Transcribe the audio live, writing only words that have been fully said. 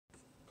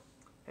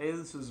Hey,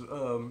 this is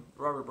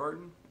Robert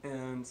Barton,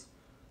 and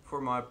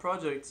for my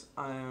project,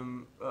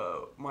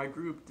 my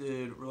group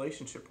did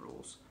relationship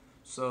rules.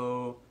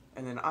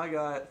 And then I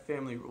got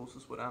family rules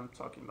is what I'm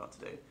talking about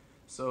today.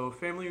 So,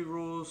 family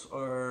rules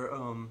are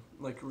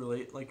like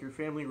your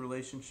family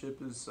relationship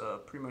is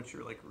pretty much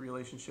your like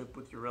relationship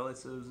with your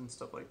relatives and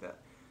stuff like that.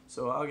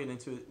 So I'll get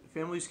into it.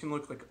 Families can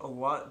look like a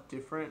lot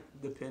different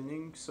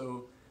depending.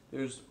 So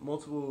there's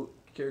multiple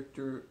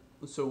character.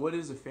 So what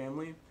is a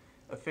family?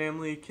 A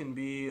family can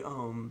be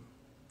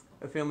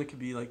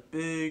like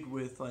big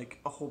with like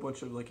a whole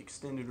bunch of like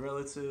extended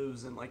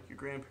relatives and like your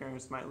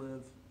grandparents might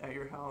live at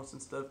your house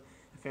and stuff.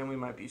 A family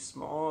might be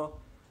small,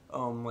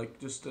 like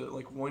just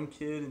like one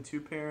kid and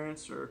two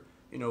parents, or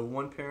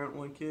one parent,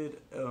 one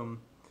kid.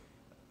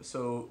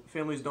 So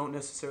families don't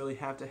necessarily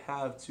have to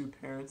have two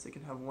parents; they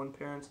can have one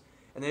parent,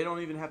 and they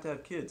don't even have to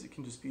have kids. It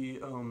can just be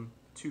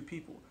two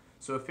people.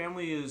 So a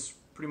family is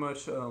pretty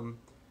much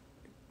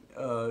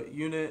a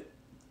unit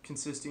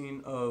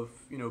consisting of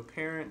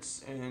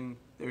parents and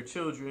their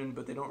children,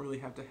 but they don't really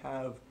have to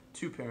have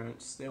two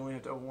parents. They only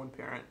have to have one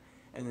parent,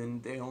 and then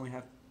they don't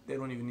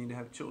even need to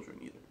have children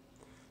either.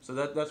 So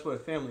that's what a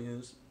family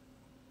is.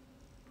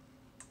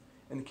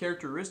 And the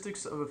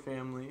characteristics of a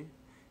family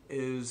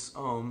is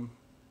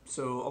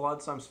so a lot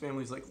of times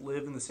families like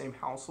live in the same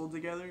household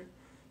together.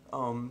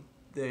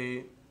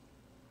 They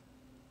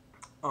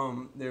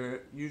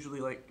they're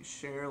usually like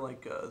share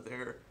like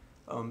their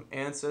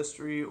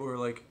ancestry, or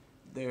like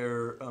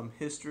their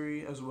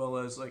history, as well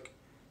as like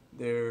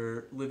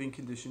their living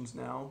conditions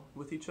now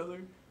with each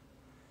other.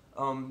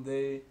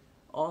 They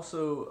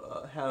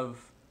also have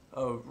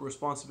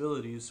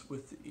responsibilities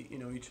with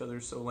each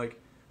other. So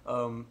like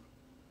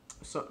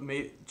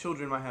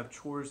children might have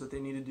chores that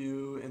they need to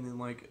do, and then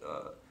like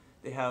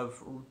they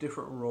have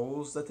different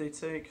roles that they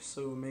take.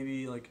 So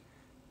maybe like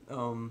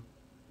one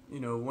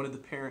of the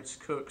parents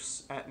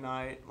cooks at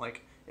night.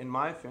 Like in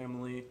my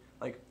family,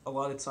 like a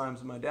lot of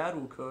times my dad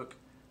will cook,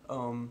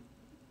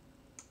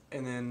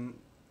 and then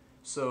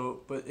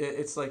but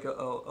it's like a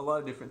lot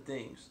of different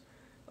things.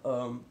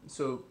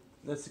 So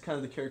that's kind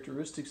of the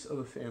characteristics of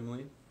a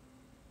family.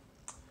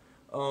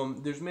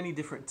 There's many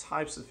different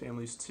types of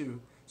families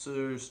too. So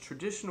there's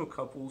traditional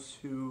couples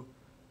who,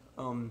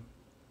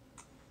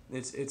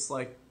 it's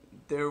like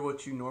they're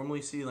what you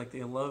normally see. Like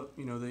they love,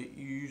 you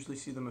usually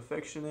see them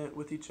affectionate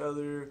with each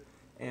other,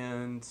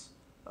 and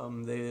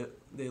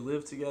they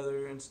live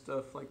together and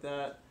stuff like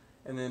that.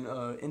 And then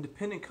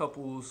independent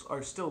couples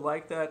are still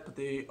like that, but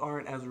they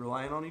aren't as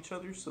reliant on each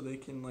other, so they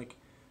can like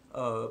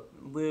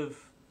live.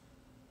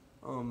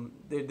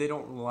 They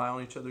don't rely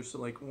on each other, so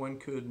like one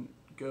could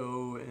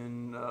go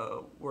and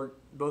work.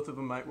 Both of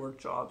them might work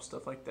jobs,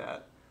 stuff like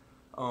that.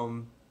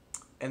 And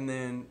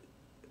then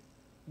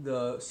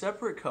the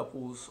separate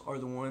couples are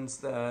the ones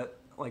that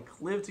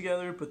like live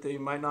together, but they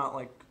might not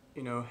like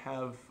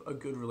have a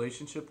good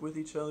relationship with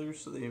each other,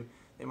 so they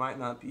might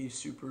not be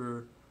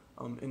super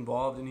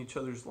involved in each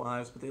other's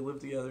lives, but they live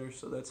together,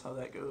 so that's how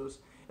that goes.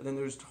 And then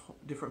there's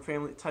different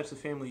family types of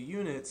family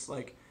units.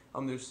 Like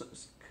there's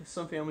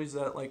some families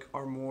that like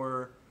are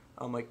more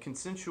like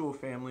consensual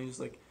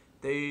families. Like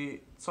they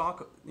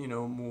talk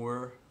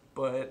more,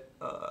 but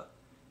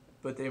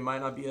they might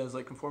not be as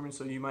like conforming.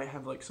 So you might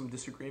have like some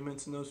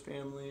disagreements in those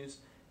families.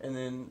 And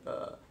then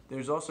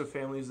there's also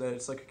families that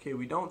it's like, okay,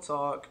 we don't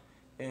talk,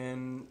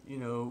 and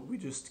we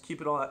just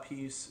keep it all at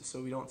peace,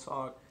 so we don't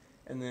talk.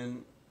 And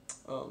then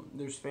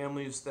there's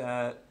families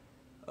that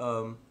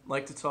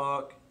like to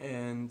talk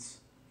and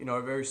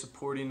are very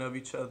supporting of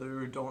each other,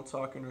 or don't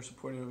talk and are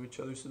supporting of each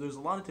other. So there's a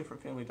lot of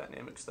different family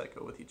dynamics that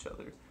go with each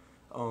other.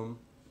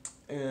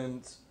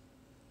 And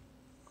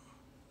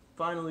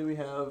finally, we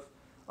have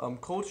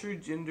culture,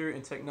 gender,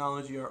 and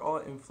technology are all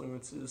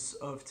influences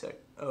of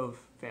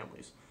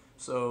families.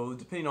 So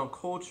depending on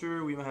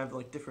culture, we might have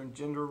like different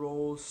gender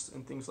roles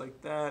and things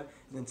like that.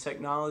 And then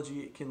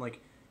technology, it can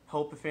like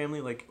help a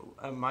family. Like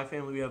my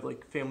family, we have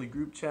like family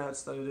group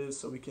chats that it is,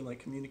 so we can like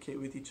communicate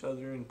with each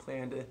other and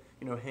plan to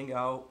hang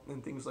out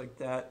and things like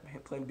that.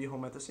 Plan to be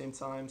home at the same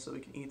time so we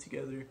can eat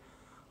together,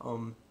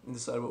 and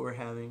decide what we're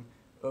having.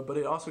 But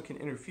it also can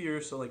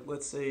interfere. So like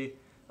let's say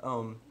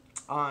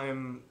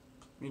I'm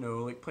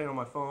like playing on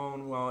my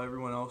phone while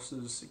everyone else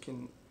is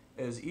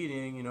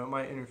eating. It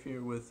might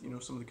interfere with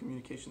some of the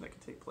communication that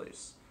can take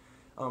place.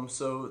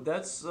 So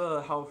that's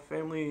how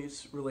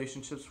families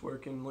relationships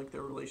work, and like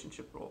their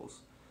relationship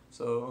roles.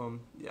 So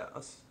yeah,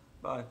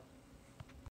 bye.